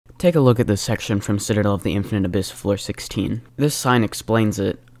Take a look at this section from Citadel of the Infinite Abyss floor 16. This sign explains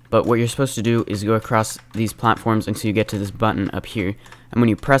it, but what you're supposed to do is go across these platforms until you get to this button up here, and when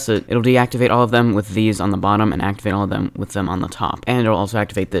you press it, it'll deactivate all of them with these on the bottom and activate all of them with them on the top. And it'll also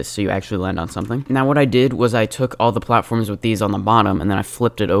activate this, so you actually land on something. Now what I did was I took all the platforms with these on the bottom, and then I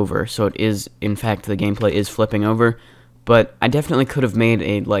flipped it over, so it is, in fact, the gameplay is flipping over. But I definitely could have made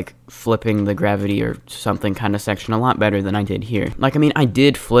a, like, flipping the gravity or something kind of section a lot better than I did here. Like, I mean, I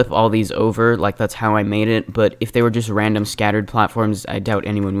did flip all these over, like, that's how I made it, but if they were just random scattered platforms, I doubt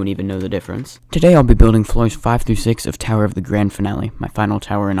anyone would even know the difference. Today I'll be building floors 5 through 6 of Tower of the Grand Finale, my final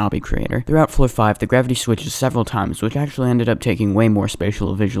tower in Obby Creator. Throughout floor 5, the gravity switches several times, which actually ended up taking way more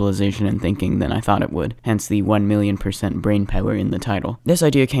spatial visualization and thinking than I thought it would, hence the 1,000,000% brain power in the title. This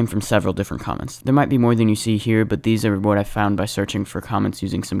idea came from several different comments. There might be more than you see here, but these are what I found by searching for comments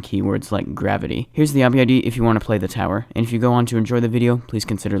using some keywords like gravity. Here's the Obby ID if you want to play the tower, and if you go on to enjoy the video, please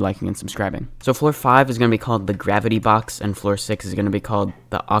consider liking and subscribing. So floor 5 is going to be called the gravity box, and floor 6 is going to be called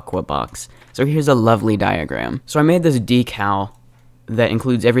the aqua box. So here's a lovely diagram. So I made this decal that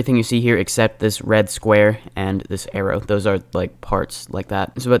includes everything you see here except this red square and this arrow. Those are like parts like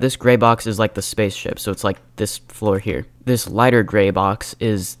that. So but this gray box is like the spaceship, so it's like this floor here. This lighter gray box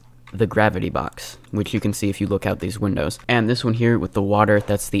is the gravity box, which you can see if you look out these windows. And this one here with the water,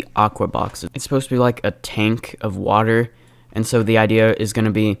 that's the aqua box. It's supposed to be like a tank of water, and so the idea is going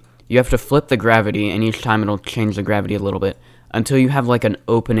to be you have to flip the gravity, and each time it'll change the gravity a little bit until you have like an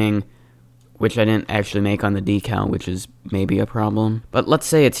opening, which I didn't actually make on the decal, which is maybe a problem. But let's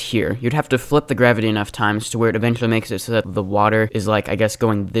say it's here. You'd have to flip the gravity enough times to where it eventually makes it so that the water is like, I guess,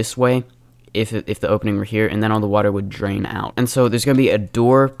 going this way, if the opening were here, and then all the water would drain out. And so there's going to be a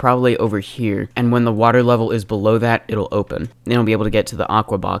door probably over here, and when the water level is below that, it'll open. Then you'll be able to get to the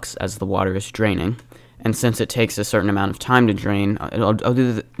aqua box as the water is draining. And since it takes a certain amount of time to drain, I'll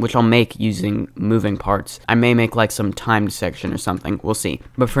do which I'll make using moving parts. I may make like some timed section or something, we'll see.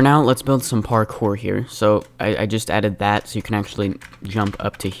 But for now, let's build some parkour here. So I just added that so you can actually jump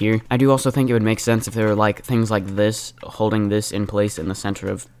up to here. I do also think it would make sense if there were like things like this, holding this in place in the center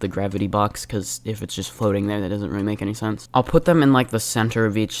of the gravity box, because if it's just floating there, that doesn't really make any sense. I'll put them in like the center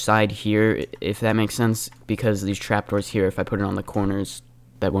of each side here, if that makes sense, because these trapdoors here, if I put it on the corners,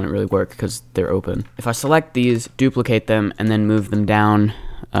 that wouldn't really work because they're open. If I select these, duplicate them, and then move them down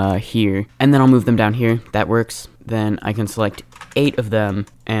here, and then I'll move them down here, that works. Then I can select 8 of them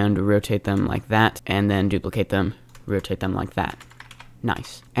and rotate them like that, and then duplicate them, rotate them like that.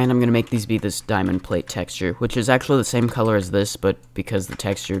 Nice. And I'm gonna make these be this diamond plate texture, which is actually the same color as this, but because the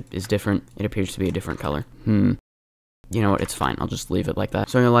texture is different, it appears to be a different color. You know what, it's fine, I'll just leave it like that.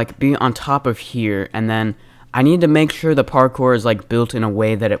 So I'm gonna like be on top of here, and then I need to make sure the parkour is like built in a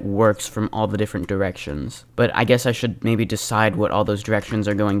way that it works from all the different directions. But I guess I should maybe decide what all those directions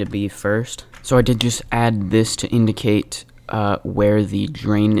are going to be first. So I did just add this to indicate where the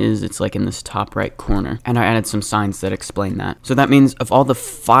drain is. It's like in this top right corner. And I added some signs that explain that. So that means of all the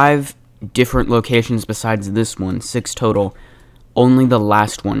 5 different locations besides this one, 6 total, only the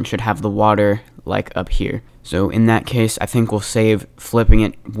last one should have the water like up here. So in that case, I think we'll save flipping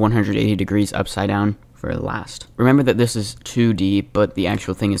it 180 degrees upside down for last. Remember that this is 2D, but the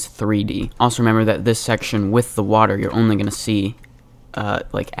actual thing is 3D. Also remember that this section with the water, you're only gonna see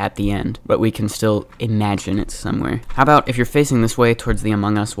like at the end, but we can still imagine it somewhere. How about if you're facing this way towards the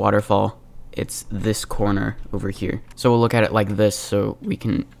Among Us waterfall, it's this corner over here. So we'll look at it like this so we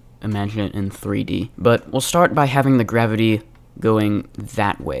can imagine it in 3D. But we'll start by having the gravity going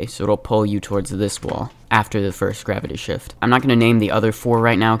that way, so it'll pull you towards this wall after the first gravity shift. I'm not going to name the other 4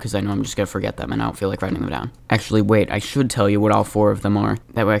 right now because I know I'm just going to forget them and I don't feel like writing them down. Actually, wait, I should tell you what all 4 of them are.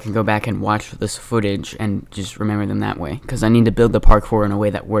 That way I can go back and watch this footage and just remember them that way, because I need to build the parkour in a way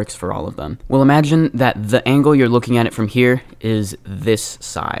that works for all of them. Well, imagine that the angle you're looking at it from here is this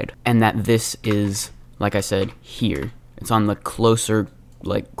side, and that this is, like I said, here. It's on the closer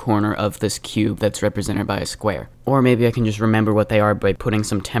like corner of this cube that's represented by a square. Or maybe I can just remember what they are by putting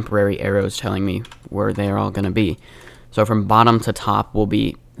some temporary arrows telling me where they're all gonna be. So from bottom to top will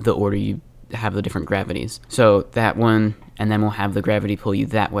be the order you have the different gravities. So that one, and then we'll have the gravity pull you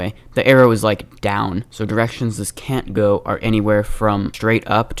that way. The arrow is like down, so directions this can't go are anywhere from straight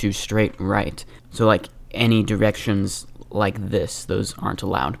up to straight right. So like any directions like this, those aren't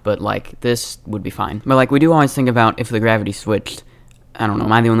allowed, but like this would be fine. But like we do always think about if the gravity switched, I don't know,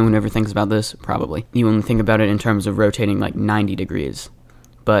 am I the only one who ever thinks about this? Probably. You only think about it in terms of rotating like 90 degrees.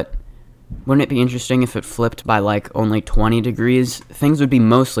 But wouldn't it be interesting if it flipped by like only 20 degrees? Things would be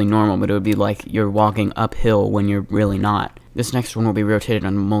mostly normal, but it would be like you're walking uphill when you're really not. This next one will be rotated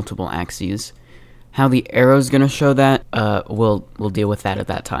on multiple axes. How the arrow's gonna show that, we'll deal with that at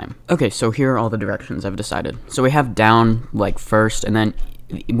that time. Okay, so here are all the directions I've decided. So we have down, like, first, and then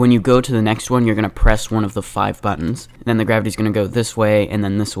when you go to the next one, you're gonna press one of the 5 buttons. And then the gravity's gonna go this way, and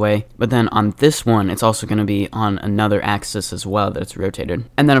then this way. But then on this one, it's also gonna be on another axis as well that it's rotated.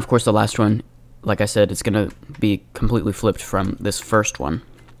 And then, of course, the last one, like I said, it's gonna be completely flipped from this first one.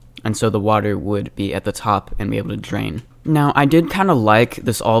 And so the water would be at the top and be able to drain. Now, I did kind of like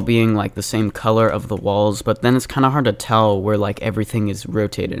this all being like the same color of the walls, but then it's kind of hard to tell where like everything is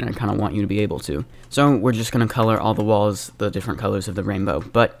rotated, and I kind of want you to be able to. So we're just going to color all the walls the different colors of the rainbow,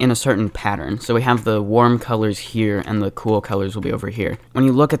 but in a certain pattern. So we have the warm colors here, and the cool colors will be over here. When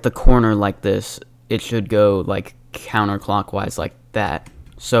you look at the corner like this, it should go like counterclockwise like that.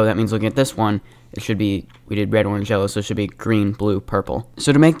 So that means looking at this one, it should be, we did red, orange, yellow, so it should be green, blue, purple.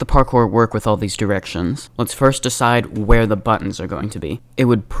 So to make the parkour work with all these directions, let's first decide where the buttons are going to be. It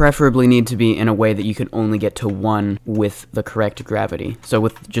would preferably need to be in a way that you can only get to one with the correct gravity. So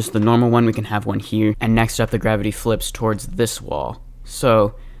with just the normal one, we can have one here, and next up the gravity flips towards this wall.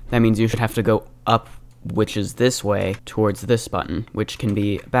 So that means you should have to go up, which is this way, towards this button, which can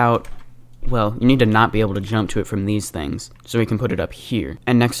be about, well, you need to not be able to jump to it from these things, so we can put it up here.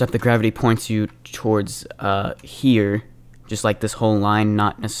 And next up, the gravity points you towards here, just like this whole line,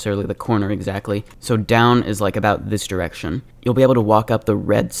 not necessarily the corner exactly. So down is like about this direction. You'll be able to walk up the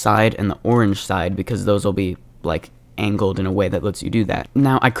red side and the orange side because those will be like angled in a way that lets you do that.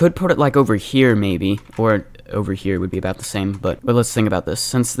 Now, I could put it like over here maybe, or over here would be about the same, but let's think about this.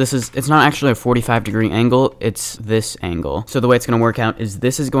 Since this is, it's not actually a 45-degree angle, it's this angle. So the way it's going to work out is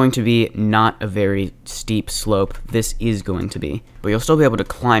this is going to be not a very steep slope. This is going to be, but you'll still be able to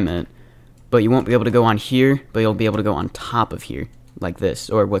climb it, but you won't be able to go on here, but you'll be able to go on top of here, like this,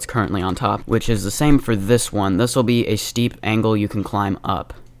 or what's currently on top, which is the same for this one. This will be a steep angle you can climb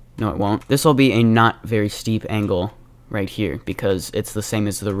up. No, it won't. This will be a not very steep angle right here, because it's the same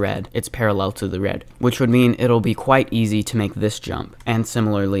as the red. It's parallel to the red, which would mean it'll be quite easy to make this jump, and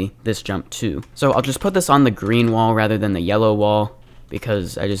similarly, this jump too. So I'll just put this on the green wall rather than the yellow wall,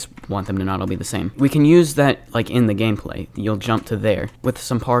 because I just want them to not all be the same. We can use that like in the gameplay. You'll jump to there. With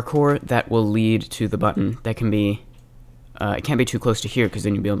some parkour, that will lead to the button that can be it can't be too close to here because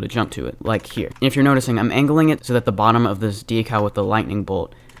then you'll be able to jump to it, like here. And if you're noticing, I'm angling it so that the bottom of this decal with the lightning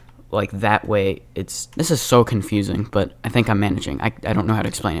bolt, like that way, this is so confusing, but I think I'm managing. I don't know how to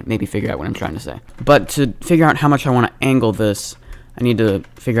explain it. Maybe figure out what I'm trying to say. But to figure out how much I want to angle this, I need to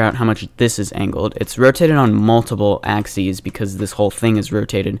figure out how much this is angled. It's rotated on multiple axes because this whole thing is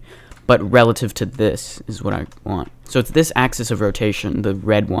rotated, but relative to this is what I want. So it's this axis of rotation, the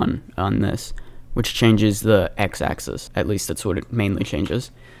red one on this, which changes the x-axis. At least that's what it mainly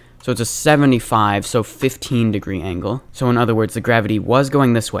changes. So it's a 75, so 15-degree angle. So in other words, the gravity was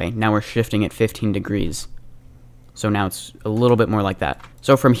going this way. Now we're shifting it 15 degrees. So now it's a little bit more like that.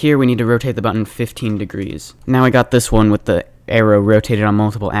 So from here, we need to rotate the button 15 degrees. Now I got this one with the arrow rotated on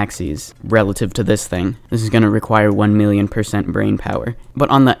multiple axes relative to this thing. This is going to require 1,000,000% brain power.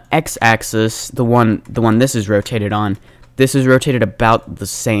 But on the x-axis, the one this is rotated on, this is rotated about the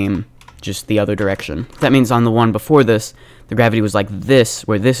same, just the other direction. That means on the one before this, the gravity was like this,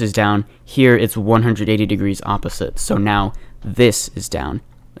 where this is down. Here, it's 180 degrees opposite. So now this is down.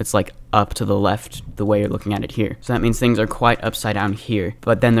 It's like up to the left, the way you're looking at it here. So that means things are quite upside down here.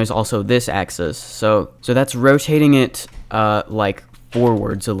 But then there's also this axis. So that's rotating it like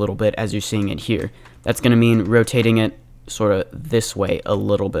forwards a little bit as you're seeing it here. That's going to mean rotating it sort of this way a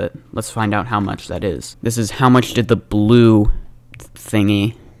little bit. Let's find out how much that is. This is how much did the blue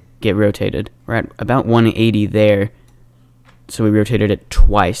thingy get rotated. We're at about 180 there. So we rotated it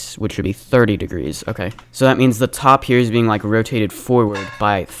twice, which would be 30 degrees. Okay, so that means the top here is being like rotated forward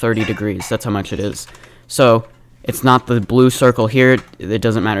by 30 degrees. That's how much it is. So it's not the blue circle here. It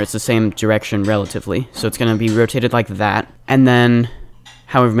doesn't matter. It's the same direction relatively. So it's going to be rotated like that. And then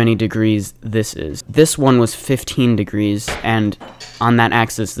however many degrees this is. This one was 15 degrees, and on that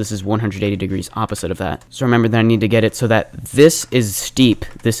axis, this is 180 degrees opposite of that. So remember that I need to get it so that this is steep,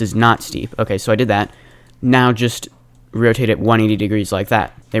 this is not steep. Okay, so I did that. Now just rotate it 180 degrees like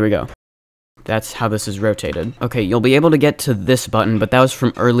that. There we go. That's how this is rotated. Okay, you'll be able to get to this button, but that was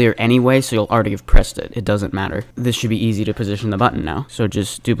from earlier anyway, so you'll already have pressed it. It doesn't matter. This should be easy to position the button now. So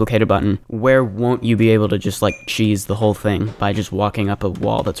just duplicate a button. Where won't you be able to just like cheese the whole thing by just walking up a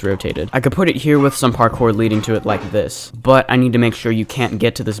wall that's rotated? I could put it here with some parkour leading to it like this, but I need to make sure you can't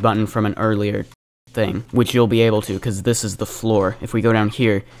get to this button from an earlier thing, which you'll be able to, because this is the floor. If we go down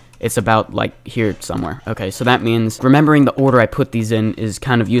here, it's about, like, here somewhere. Okay, so that means remembering the order I put these in is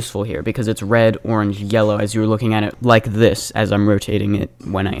kind of useful here, because it's red, orange, yellow, as you're looking at it like this, as I'm rotating it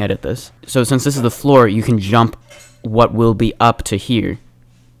when I edit this. So since this is the floor, you can jump what will be up to here.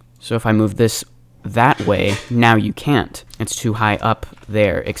 So if I move this that way, now you can't. It's too high up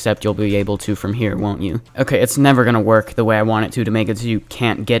there, except you'll be able to from here, won't you? Okay, it's never gonna work the way I want it to make it so you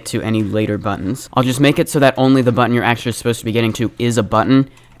can't get to any later buttons. I'll just make it so that only the button you're actually supposed to be getting to is a button.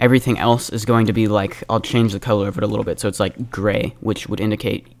 Everything else is going to be like, I'll change the color of it a little bit, so it's like gray, which would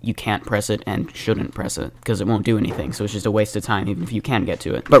indicate you can't press it and shouldn't press it, because it won't do anything, so it's just a waste of time, even if you can get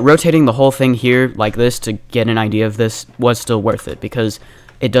to it. But rotating the whole thing here like this to get an idea of this was still worth it, because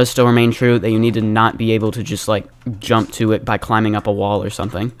it does still remain true that you need to not be able to just, like, jump to it by climbing up a wall or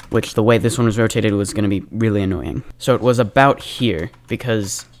something, which the way this one was rotated was going to be really annoying. So it was about here,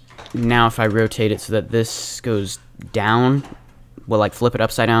 because now if I rotate it so that this goes down, well, like, flip it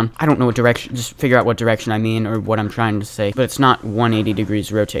upside down. I don't know what direction, just figure out what direction I mean or what I'm trying to say, but it's not 180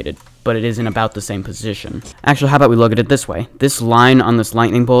 degrees rotated, but it is in about the same position. Actually, how about we look at it this way? This line on this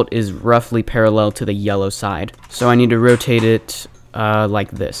lightning bolt is roughly parallel to the yellow side, so I need to rotate it like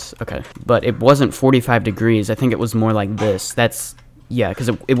this. Okay, but it wasn't 45 degrees. I think it was more like this. That's, yeah, because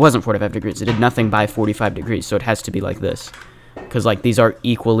it wasn't 45 degrees. It did nothing by 45 degrees, so it has to be like this, because, like, these are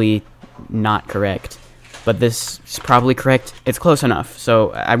equally not correct, but this is probably correct. It's close enough,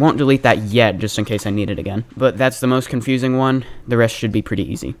 so I won't delete that yet, just in case I need it again. But that's the most confusing one. The rest should be pretty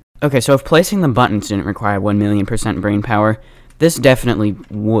easy. Okay, so if placing the buttons didn't require 1,000,000% brain power, this definitely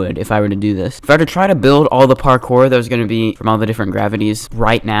would if I were to do this. If I were to try to build all the parkour that was going to be from all the different gravities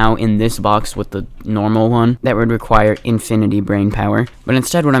right now in this box with the normal one, that would require infinity brain power. But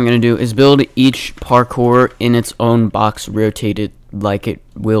instead what I'm going to do is build each parkour in its own box rotated like it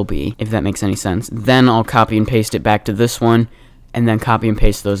will be, if that makes any sense. Then I'll copy and paste it back to this one, and then copy and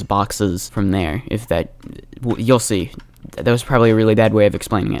paste those boxes from there, if that, you'll see. That was probably a really bad way of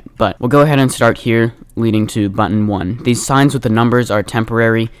explaining it, but we'll go ahead and start here, leading to button 1. These signs with the numbers are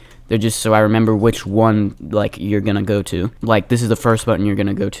temporary. They're just so I remember which one, like, you're gonna go to. Like, this is the first button you're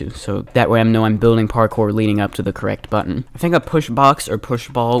gonna go to, so that way I know I'm building parkour leading up to the correct button. I think a push box or push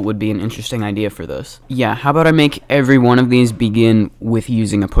ball would be an interesting idea for this. Yeah, how about I make every one of these begin with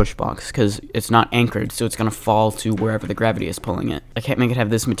using a push box, because it's not anchored, so it's gonna fall to wherever the gravity is pulling it. I can't make it have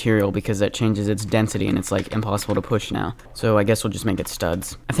this material because that changes its density and it's, like, impossible to push now, so I guess we'll just make it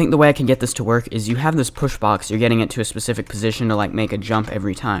studs. I think the way I can get this to work is you have this push box, you're getting it to a specific position to, like, make a jump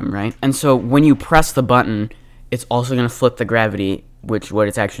every time, right? And so when you press the button, it's also going to flip the gravity, which what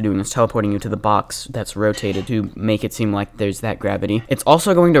it's actually doing is teleporting you to the box that's rotated to make it seem like there's that gravity. It's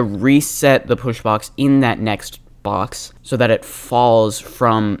also going to reset the push box in that next box so that it falls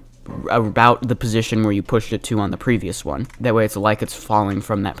from about the position where you pushed it to on the previous one. That way it's like it's falling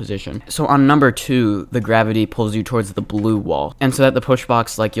from that position. So on number 2, the gravity pulls you towards the blue wall. And so that the push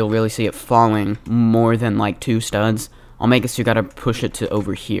box, like, you'll really see it falling more than, like, 2 studs. I'll make it so you gotta push it to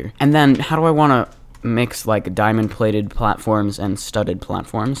over here. And then, how do I wanna mix, like, diamond-plated platforms and studded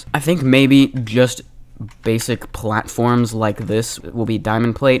platforms? I think maybe just basic platforms like this will be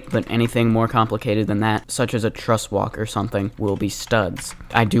diamond plate, but anything more complicated than that, such as a truss walk or something, will be studs.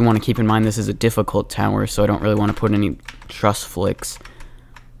 I do want to keep in mind this is a difficult tower, so I don't really want to put any truss flicks.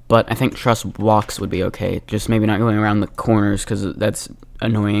 But I think truss walks would be okay. Just maybe not going around the corners, because that's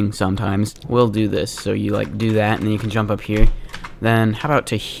annoying sometimes. We'll do this. So you, like, do that, and then you can jump up here. Then, how about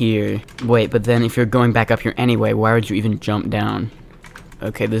to here? Wait, but then if you're going back up here anyway, why would you even jump down?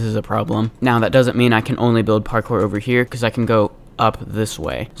 Okay, this is a problem. Now, that doesn't mean I can only build parkour over here, because I can go up this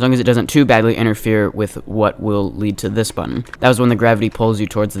way, as long as it doesn't too badly interfere with what will lead to this button. That was when the gravity pulls you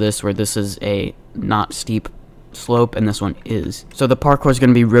towards this, where this is a not steep slope and this one is. So the parkour is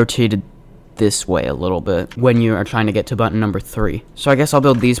going to be rotated this way a little bit when you are trying to get to button number 3. So I guess I'll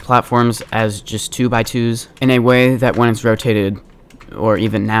build these platforms as just 2x2s in a way that when it's rotated, or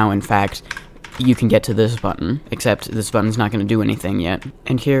even now in fact, you can get to this button, except this button's not going to do anything yet.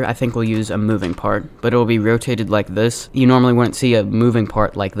 And here I think we'll use a moving part, but it will be rotated like this. You normally wouldn't see a moving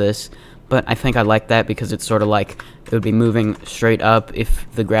part like this, but I think I like that because it's sort of like it would be moving straight up if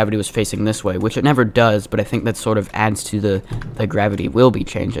the gravity was facing this way, which it never does, but I think that sort of adds to the gravity will be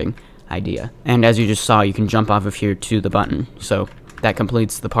changing idea. And as you just saw, you can jump off of here to the button, so that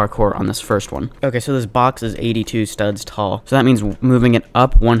completes the parkour on this first one. Okay, so this box is 82 studs tall, so that means moving it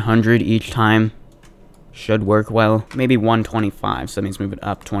up 100 each time should work well. Maybe 125, so that means move it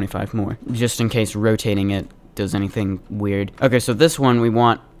up 25 more, just in case rotating it does anything weird. Okay, so this one we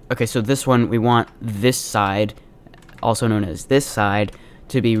want this side, also known as this side,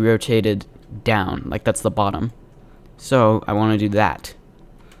 to be rotated down, like that's the bottom. So I want to do that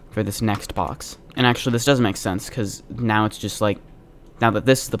for this next box. And actually this doesn't make sense, because now it's just like, now that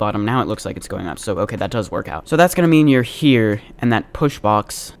this is the bottom, now it looks like it's going up. So okay, that does work out. So that's going to mean you're here, and that push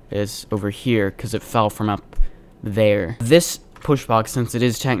box is over here, because it fell from up there. This push box, since it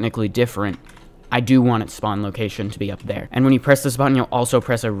is technically different, I do want its spawn location to be up there. And when you press this button, you'll also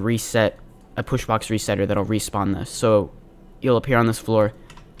press a push box resetter that'll respawn this. So you'll appear on this floor,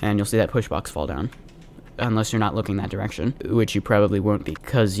 and you'll see that push box fall down. Unless you're not looking that direction, which you probably won't be,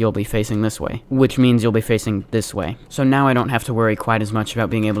 because you'll be facing this way, which means you'll be facing this way. So now I don't have to worry quite as much about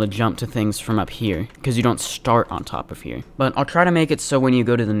being able to jump to things from up here, because you don't start on top of here. But I'll try to make it so when you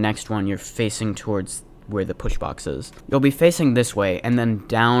go to the next one, you're facing towards where the push box is. You'll be facing this way, and then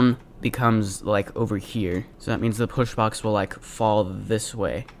down becomes like over here. So that means the push box will like fall this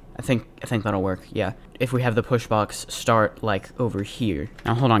way. I think that'll work, yeah. If we have the push box start like over here.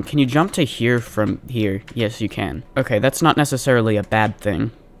 Now hold on, can you jump to here from here? Yes, you can. Okay, that's not necessarily a bad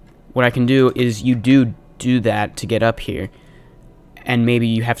thing. What I can do is you do that to get up here, and maybe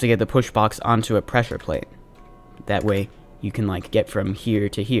you have to get the push box onto a pressure plate. That way you can like get from here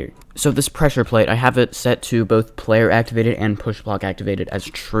to here. So this pressure plate, I have it set to both player activated and push block activated as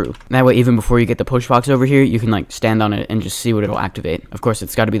true. That way, even before you get the push box over here, you can like stand on it and just see what it'll activate. Of course,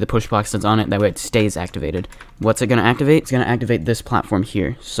 it's got to be the push box that's on it, that way it stays activated. What's it going to activate? It's going to activate this platform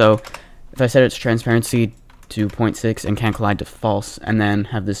here. So if I set its transparency to 0.6 and can collide to false, and then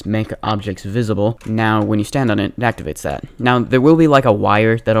have this make objects visible, now when you stand on it, it activates that. Now there will be like a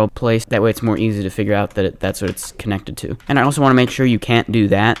wire that I'll place, that way it's more easy to figure out that that's what it's connected to. And I also want to make sure you can't do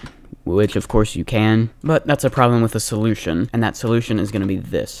that, which of course you can, but that's a problem with the solution, and that solution is going to be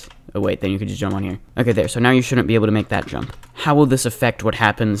this. Oh wait, then you could just jump on here. Okay, there, so now you shouldn't be able to make that jump. How will this affect what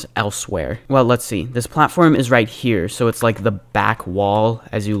happens elsewhere? Well, let's see. This platform is right here, so it's like the back wall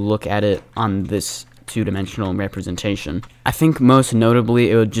as you look at it on this two-dimensional representation. I think most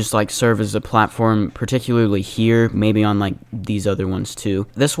notably it would just like serve as a platform, particularly here, maybe on like these other ones too.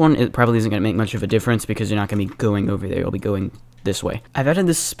 This one, it probably isn't going to make much of a difference because you're not going to be going over there, you'll be going this way. I've added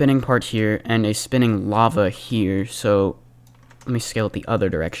this spinning part here and a spinning lava here, so let me scale it the other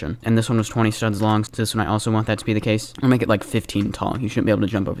direction. And this one was 20 studs long, so this one I also want that to be the case. I'll make it like 15 tall. You shouldn't be able to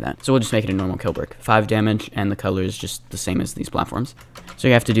jump over that. So we'll just make it a normal kill brick. 5 damage, and the color is just the same as these platforms. So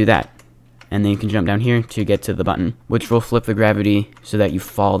you have to do that. And then you can jump down here to get to the button, which will flip the gravity so that you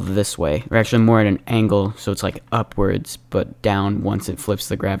fall this way. Or actually more at an angle, so it's like upwards, but down once it flips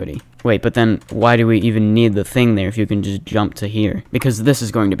the gravity. Wait, but then why do we even need the thing there if you can just jump to here? Because this is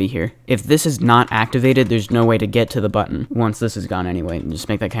going to be here. If this is not activated, there's no way to get to the button once this is gone anyway. Just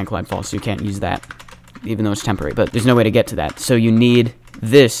make that can't collide false, so you can't use that, even though it's temporary. But there's no way to get to that, so you need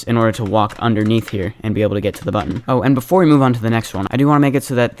this in order to walk underneath here and be able to get to the button. Oh, and before we move on to the next one, I do want to make it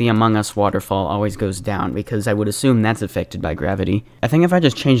so that the Among Us waterfall always goes down, because I would assume that's affected by gravity. I think if I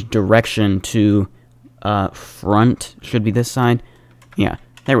just change direction to front, should be this side. Yeah,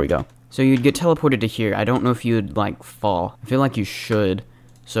 there we go. So you'd get teleported to here. I don't know if you'd like fall. I feel like you should.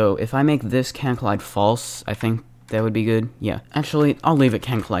 So if I make this can collide false, I think that would be good. Yeah. Actually, I'll leave it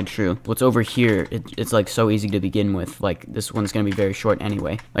can collide true. What's over here, it's like so easy to begin with. Like, this one's gonna be very short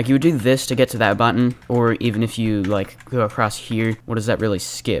anyway. Like, you would do this to get to that button, or even if you, like, go across here, what does that really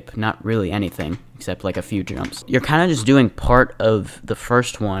skip? Not really anything, except, like, a few jumps. You're kind of just doing part of the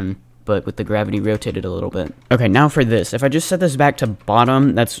first one, but with the gravity rotated a little bit. Okay, now for this. If I just set this back to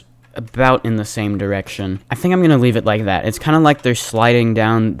bottom, that's about in the same direction. I think I'm gonna leave it like that. It's kind of like they're sliding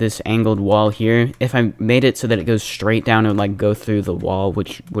down this angled wall here. If I made it so that it goes straight down, it would like go through the wall,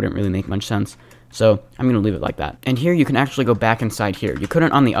 which wouldn't really make much sense. So I'm gonna leave it like that. And here you can actually go back inside here. You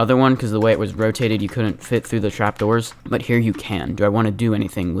couldn't on the other one because the way it was rotated, you couldn't fit through the trapdoors, but here you can. Do I want to do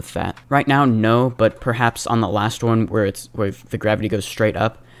anything with that? Right now, no, but perhaps on the last one where the gravity goes straight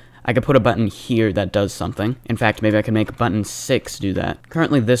up, I could put a button here that does something. In fact, maybe I could make button 6 do that.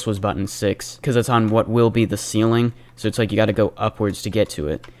 Currently, this was button 6, because it's on what will be the ceiling, so it's like you gotta go upwards to get to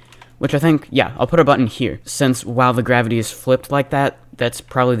it. Which I think, yeah, I'll put a button here, since while the gravity is flipped like that, that's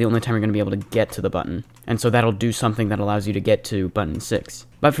probably the only time you're gonna be able to get to the button. And so that'll do something that allows you to get to button 6.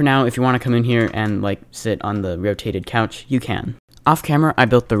 But for now, if you want to come in here and, like, sit on the rotated couch, you can. Off camera, I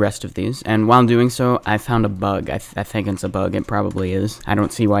built the rest of these, and while doing so, I found a bug. I think it's a bug, it probably is. I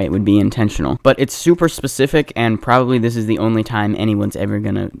don't see why it would be intentional. But it's super specific, and probably this is the only time anyone's ever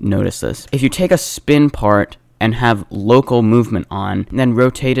gonna notice this. If you take a spin part and have local movement on, and then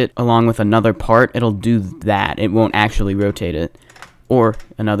rotate it along with another part, it'll do that. It won't actually rotate it. Or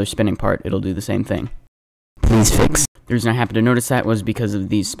another spinning part, it'll do the same thing. Please fix. The reason I happened to notice that was because of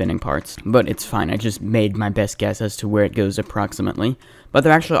these spinning parts, but it's fine. I just made my best guess as to where it goes approximately. But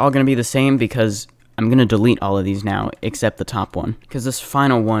they're actually all going to be the same because I'm going to delete all of these now, except the top one, because this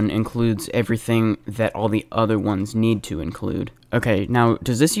final one includes everything that all the other ones need to include. Okay, now,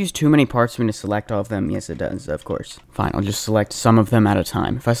 does this use too many parts for me to select all of them? Yes, it does, of course. Fine, I'll just select some of them at a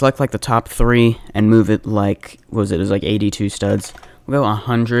time. If I select, like, the top 3 and move it, like, what was it? It was, like, 82 studs. We'll go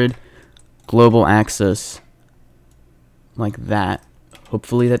 100, global axis, like that.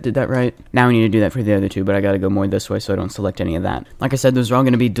 Hopefully that did that right. Now we need to do that for the other 2, but I gotta go more this way so I don't select any of that. Like I said, those are all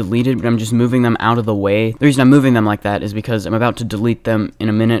gonna be deleted, but I'm just moving them out of the way. The reason I'm moving them like that is because I'm about to delete them in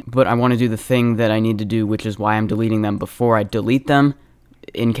a minute, but I want to do the thing that I need to do, which is why I'm deleting them before I delete them,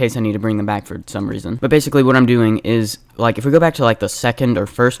 in case I need to bring them back for some reason. But basically what I'm doing is, like, if we go back to, like, the second or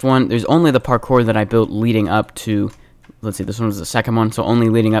first one, there's only the parkour that I built leading up to, let's see, this one was the second one, so only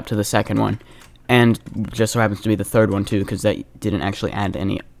leading up to the second one. And just so happens to be the third one, too, because that didn't actually add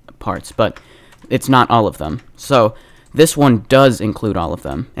any parts. But it's not all of them. So this one does include all of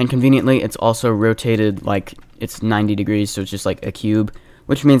them. And conveniently, it's also rotated, like, it's 90 degrees, so it's just like a cube,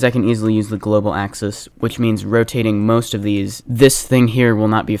 which means I can easily use the global axis, which means rotating most of these, this thing here will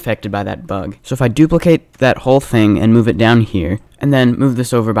not be affected by that bug. So if I duplicate that whole thing and move it down here, and then move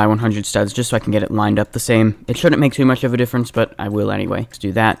this over by 100 studs, just so I can get it lined up the same, it shouldn't make too much of a difference, but I will anyway. Let's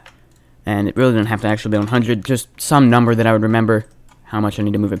do that. And it really doesn't have to actually be 100, just some number that I would remember how much I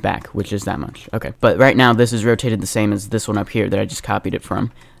need to move it back, which is that much. Okay, but right now this is rotated the same as this one up here that I just copied it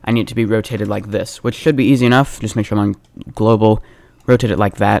from. I need it to be rotated like this, which should be easy enough. Just make sure I'm on global, rotate it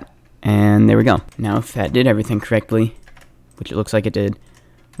like that, and there we go. Now if that did everything correctly, which it looks like it did,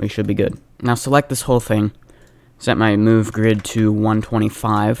 we should be good. Now select this whole thing, set my move grid to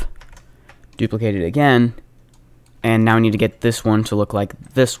 125, duplicate it again, and now I need to get this one to look like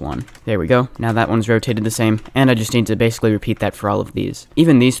this one. There we go. Now that one's rotated the same, and I just need to basically repeat that for all of these.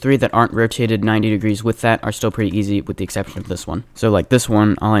 Even these 3 that aren't rotated 90 degrees with that are still pretty easy with the exception of this one. So like this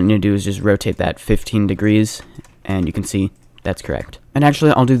one, all I need to do is just rotate that 15 degrees, and you can see that's correct. And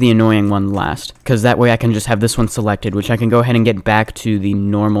actually, I'll do the annoying one last, because that way I can just have this one selected, which I can go ahead and get back to the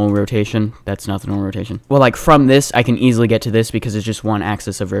normal rotation. That's not the normal rotation. Well, like, from this, I can easily get to this because it's just one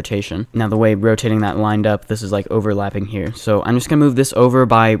axis of rotation. Now, the way rotating that lined up, this is, like, overlapping here. So I'm just going to move this over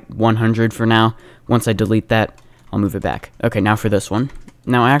by 100 for now. Once I delete that, I'll move it back. Okay, now for this one.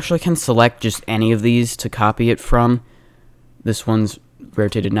 Now, I actually can select just any of these to copy it from. This one's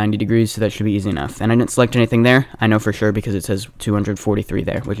rotated 90 degrees, so that should be easy enough. And I didn't select anything there, I know for sure because it says 243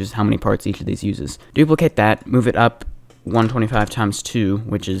 there, which is how many parts each of these uses. Duplicate that, move it up 125 times 2,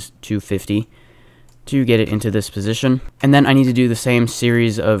 which is 250, to get it into this position. And then I need to do the same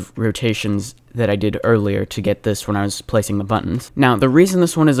series of rotations that I did earlier to get this when I was placing the buttons. Now, the reason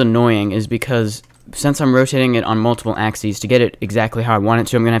this one is annoying is because since I'm rotating it on multiple axes, to get it exactly how I want it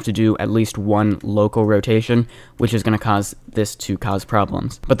to, I'm going to have to do at least one local rotation, which is going to cause this to cause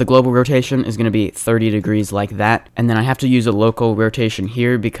problems. But the global rotation is going to be 30 degrees like that, and then I have to use a local rotation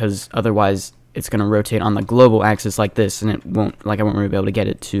here because otherwise it's going to rotate on the global axis like this, and it won't, like, I won't really be able to get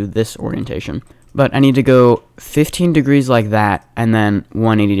it to this orientation. But I need to go 15 degrees like that, and then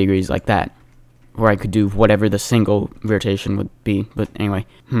 180 degrees like that, or I could do whatever the single rotation would be. But anyway,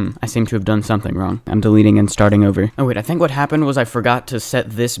 I seem to have done something wrong. I'm deleting and starting over. Oh wait, I think what happened was I forgot to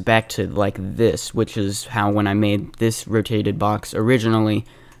set this back to like this, which is how when I made this rotated box originally,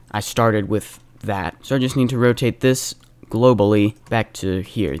 I started with that. So I just need to rotate this globally back to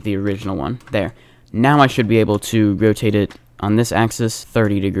here, the original one. There. Now I should be able to rotate it on this axis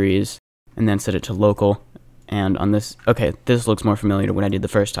 30 degrees, and then set it to local, and on this, okay, this looks more familiar to what I did the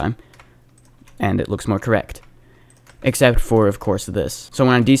first time. And it looks more correct. Except for, of course, this. So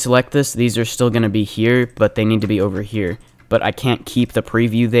when I deselect this, these are still going to be here, but they need to be over here. But I can't keep the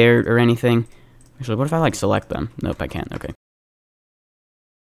preview there or anything. Actually, what if I, like, select them? Nope, I can't. Okay.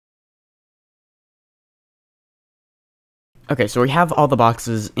 Okay, so we have all the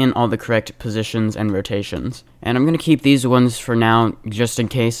boxes in all the correct positions and rotations. And I'm going to keep these ones for now, just in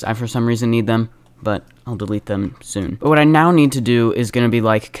case I for some reason need them. But I'll delete them soon. But what I now need to do is going to be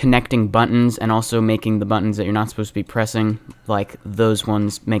like connecting buttons and also making the buttons that you're not supposed to be pressing, like those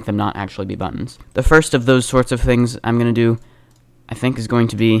ones, make them not actually be buttons. The first of those sorts of things I'm going to do, I think, is going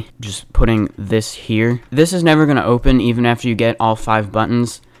to be just putting this here. This is never going to open even after you get all 5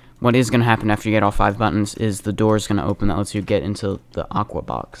 buttons. What is going to happen after you get all 5 buttons is the door is going to open that lets you get into the aqua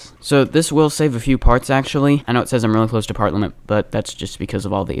box. So this will save a few parts actually. I know it says I'm really close to part limit, but that's just because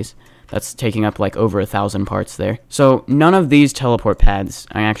of all these. That's taking up like over 1,000 parts there. So none of these teleport pads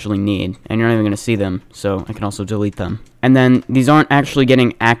I actually need, and you're not even going to see them, so I can also delete them. And then these aren't actually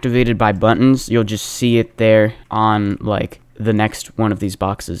getting activated by buttons. You'll just see it there on like the next one of these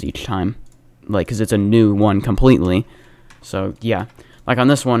boxes each time, like because it's a new one completely. So yeah, like on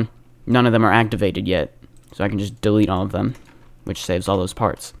this one, none of them are activated yet, so I can just delete all of them, which saves all those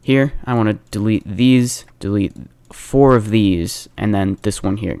parts. Here, I want to delete these, delete 4 of these, and then this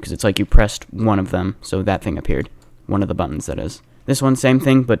one here, because it's like you pressed one of them, so that thing appeared. One of the buttons, that is. This one, same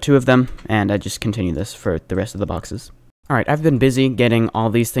thing, but 2 of them, and I just continue this for the rest of the boxes. Alright, I've been busy getting all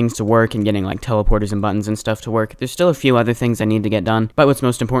these things to work and getting like teleporters and buttons and stuff to work. There's still a few other things I need to get done, but what's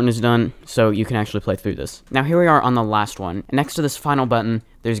most important is done, so you can actually play through this. Now here we are on the last one. Next to this final button,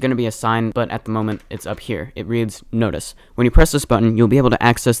 there's going to be a sign, but at the moment it's up here. It reads, Notice. When you press this button, you'll be able to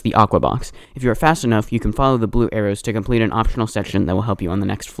access the aqua box. If you are fast enough, you can follow the blue arrows to complete an optional section that will help you on the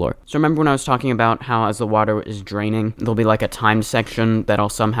next floor. So remember when I was talking about how as the water is draining, there'll be like a timed section that I'll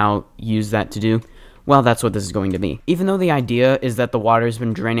somehow use that to do? Well, that's what this is going to be. Even though the idea is that the water's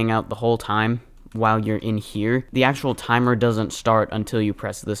been draining out the whole time while you're in here, the actual timer doesn't start until you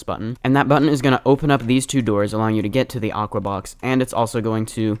press this button. And that button is going to open up these 2 doors, allowing you to get to the aqua box, and it's also going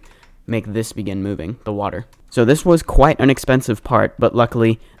to make this begin moving, the water. So this was quite an expensive part, but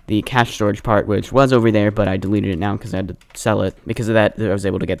luckily the cash storage part, which was over there, but I deleted it now because I had to sell it. Because of that, I was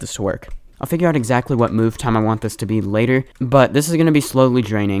able to get this to work. I'll figure out exactly what move time I want this to be later, but this is going to be slowly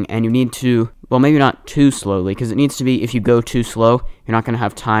draining, and you need to, well, maybe not too slowly, because it needs to be, if you go too slow, you're not going to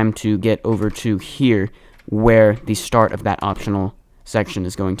have time to get over to here, where the start of that optional section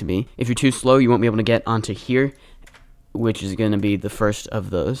is going to be. If you're too slow, you won't be able to get onto here, which is going to be the first of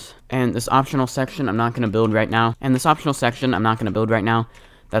those. And this optional section, I'm not going to build right now,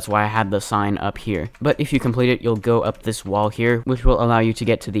 That's why I had the sign up here. But if you complete it, you'll go up this wall here, which will allow you to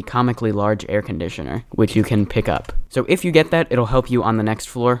get to the comically large air conditioner, which you can pick up. So if you get that, it'll help you on the next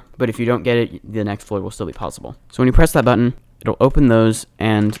floor, but if you don't get it, the next floor will still be possible. So when you press that button, it'll open those,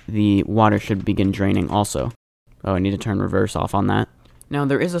 and the water should begin draining also. Oh, I need to turn reverse off on that. Now,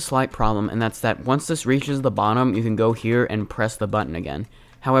 there is a slight problem, and that's that once this reaches the bottom, you can go here and press the button again.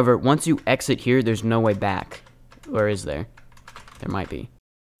 However, once you exit here, there's no way back. Or is there? There might be.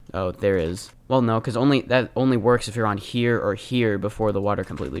 Oh, there is. Well, no, because that only works if you're on here or here before the water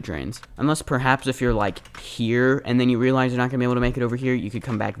completely drains. Unless perhaps if you're like here and then you realize you're not going to be able to make it over here, you could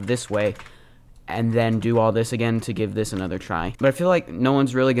come back this way and then do all this again to give this another try. But I feel like no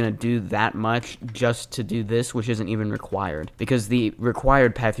one's really going to do that much just to do this, which isn't even required. Because the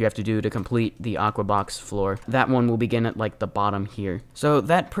required path you have to do to complete the aqua box floor, that one will begin at like the bottom here. So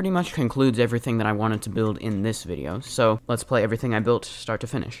that pretty much concludes everything that I wanted to build in this video. So let's play everything I built start to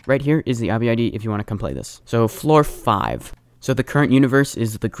finish. Right here is the Obby ID if you want to come play this. So floor 5. So the current universe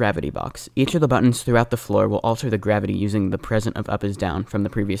is the gravity box. Each of the buttons throughout the floor will alter the gravity using the present of up is down from the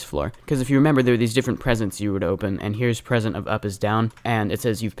previous floor. Because if you remember, there are these different presents you would open, and here's present of up is down, and it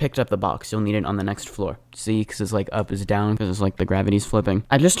says you've picked up the box, you'll need it on the next floor. See, because it's like up is down, because it's like the gravity's flipping.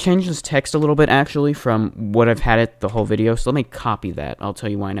 I just changed this text a little bit actually from what I've had it the whole video, so let me copy that. I'll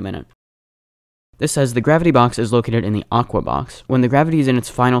tell you why in a minute. This says the gravity box is located in the aqua box. When the gravity is in its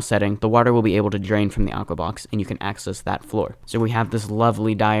final setting, the water will be able to drain from the aqua box, and you can access that floor. So we have this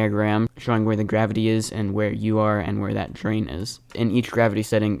lovely diagram showing where the gravity is and where you are and where that drain is. In each gravity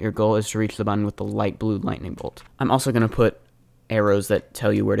setting, your goal is to reach the button with the light blue lightning bolt. I'm also going to put arrows that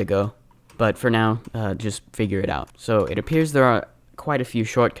tell you where to go, but for now, just figure it out. So it appears there are quite a few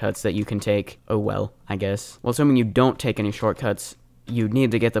shortcuts that you can take. Oh well, I guess. Well, assuming you don't take any shortcuts, you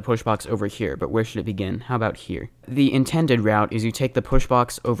need to get the push box over here, but where should it begin? How about here? The intended route is you take the push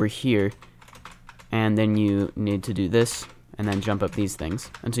box over here, and then you need to do this, and then jump up these things,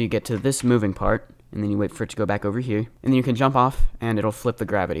 until you get to this moving part, and then you wait for it to go back over here, and then you can jump off, and it'll flip the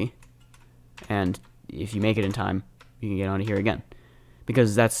gravity. And if you make it in time, you can get onto here again.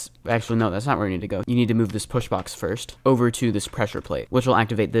 Because that's not where you need to go. You need to move this push box first, over to this pressure plate, which will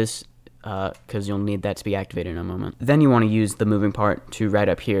activate this, because you'll need that to be activated in a moment. Then you want to use the moving part to right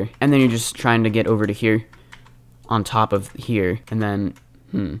up here, and then you're just trying to get over to here, on top of here, and then,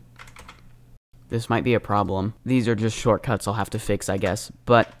 this might be a problem. These are just shortcuts I'll have to fix, I guess.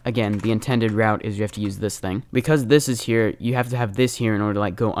 But, again, the intended route is you have to use this thing. Because this is here, you have to have this here in order to,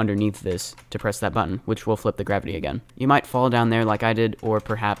 like, go underneath this to press that button, which will flip the gravity again. You might fall down there like I did, or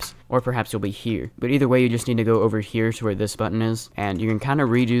perhaps you'll be here. But either way, you just need to go over here to where this button is, and you can kind of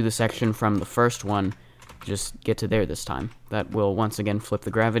redo the section from the first one, just get to there this time. That will once again flip the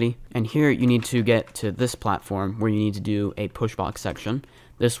gravity. And here you need to get to this platform where you need to do a push box section.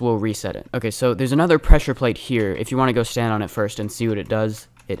 This will reset it. Okay, so there's another pressure plate here. If you want to go stand on it first and see what it does,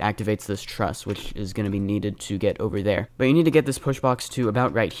 it activates this truss, which is going to be needed to get over there. But you need to get this push box to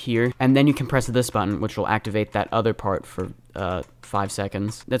about right here, and then you can press this button, which will activate that other part for 5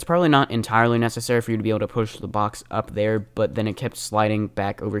 seconds. That's probably not entirely necessary for you to be able to push the box up there, but then it kept sliding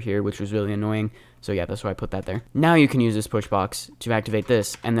back over here, which was really annoying. So yeah, that's why I put that there. Now you can use this push box to activate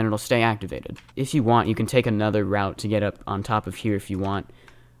this, and then it'll stay activated. If you want, you can take another route to get up on top of here if you want.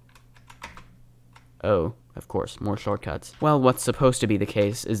 Oh, of course, more shortcuts. Well, what's supposed to be the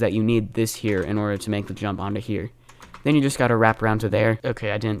case is that you need this here in order to make the jump onto here. Then you just gotta wrap around to there.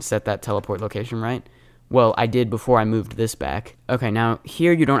 Okay, I didn't set that teleport location right. Well, I did before I moved this back. Okay, now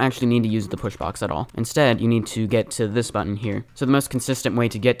here you don't actually need to use the push box at all. Instead, you need to get to this button here. So the most consistent way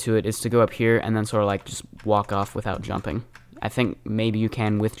to get to it is to go up here and then sort of like just walk off without jumping. I think maybe you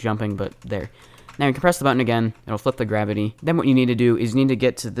can with jumping, but there. Now you can press the button again, it'll flip the gravity. Then what you need to do is you need to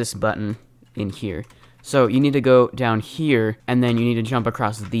get to this button in here. So you need to go down here, and then you need to jump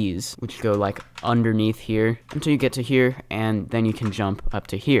across these, which go like underneath here until you get to here, and then you can jump up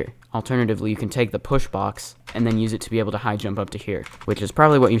to here. Alternatively, you can take the push box and then use it to be able to high jump up to here, which is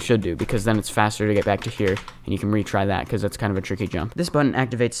probably what you should do, because then it's faster to get back to here, and you can retry that, because that's kind of a tricky jump. This button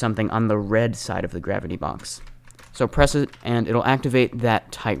activates something on the red side of the gravity box. So press it, and it'll activate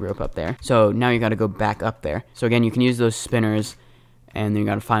that tightrope up there. So now you gotta go back up there. So again, you can use those spinners, and then you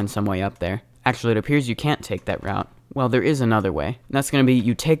gotta find some way up there. Actually, it appears you can't take that route. Well, there is another way. And that's gonna be,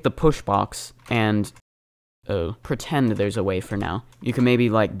 you take the push box, and pretend there's a way for now. You can maybe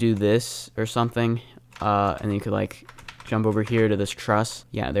like do this or something, and then you could like jump over here to this truss.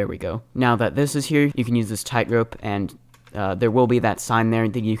 Yeah, there we go. Now that this is here, you can use this tightrope, and there will be that sign there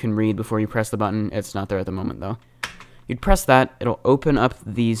that you can read before you press the button. It's not there at the moment though. You'd press that, it'll open up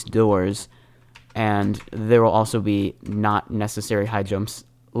these doors, and there will also be not necessary high jumps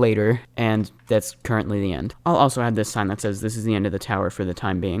later, and that's currently the end. I'll also add this sign that says this is the end of the tower for the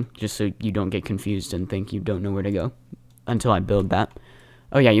time being, just so you don't get confused and think you don't know where to go until I build that.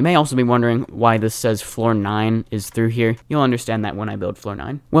 Oh yeah, you may also be wondering why this says floor 9 is through here. You'll understand that when I build floor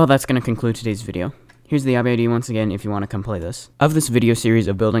 9. Well, that's going to conclude today's video. Here's the Obby ID once again if you want to come play this. Of this video series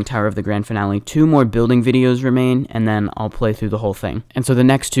of building Tower of the Grand Finale, 2 more building videos remain, and then I'll play through the whole thing. And so the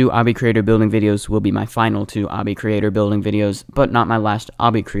next 2 Obby Creator building videos will be my final 2 Obby Creator building videos, but not my last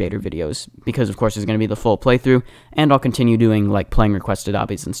Obby Creator videos, because of course it's going to be the full playthrough, and I'll continue doing like playing requested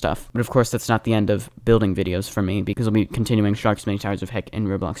obbies and stuff. But of course that's not the end of building videos for me, because I'll be continuing Shark's Many Towers of Heck in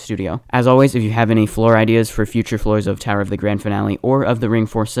Roblox Studio. As always, if you have any floor ideas for future floors of Tower of the Grand Finale, or of the Ring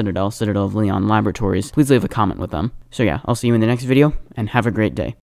 4 Citadel, Citadel of Leon Laboratories, please leave a comment with them. So yeah, I'll see you in the next video, and have a great day.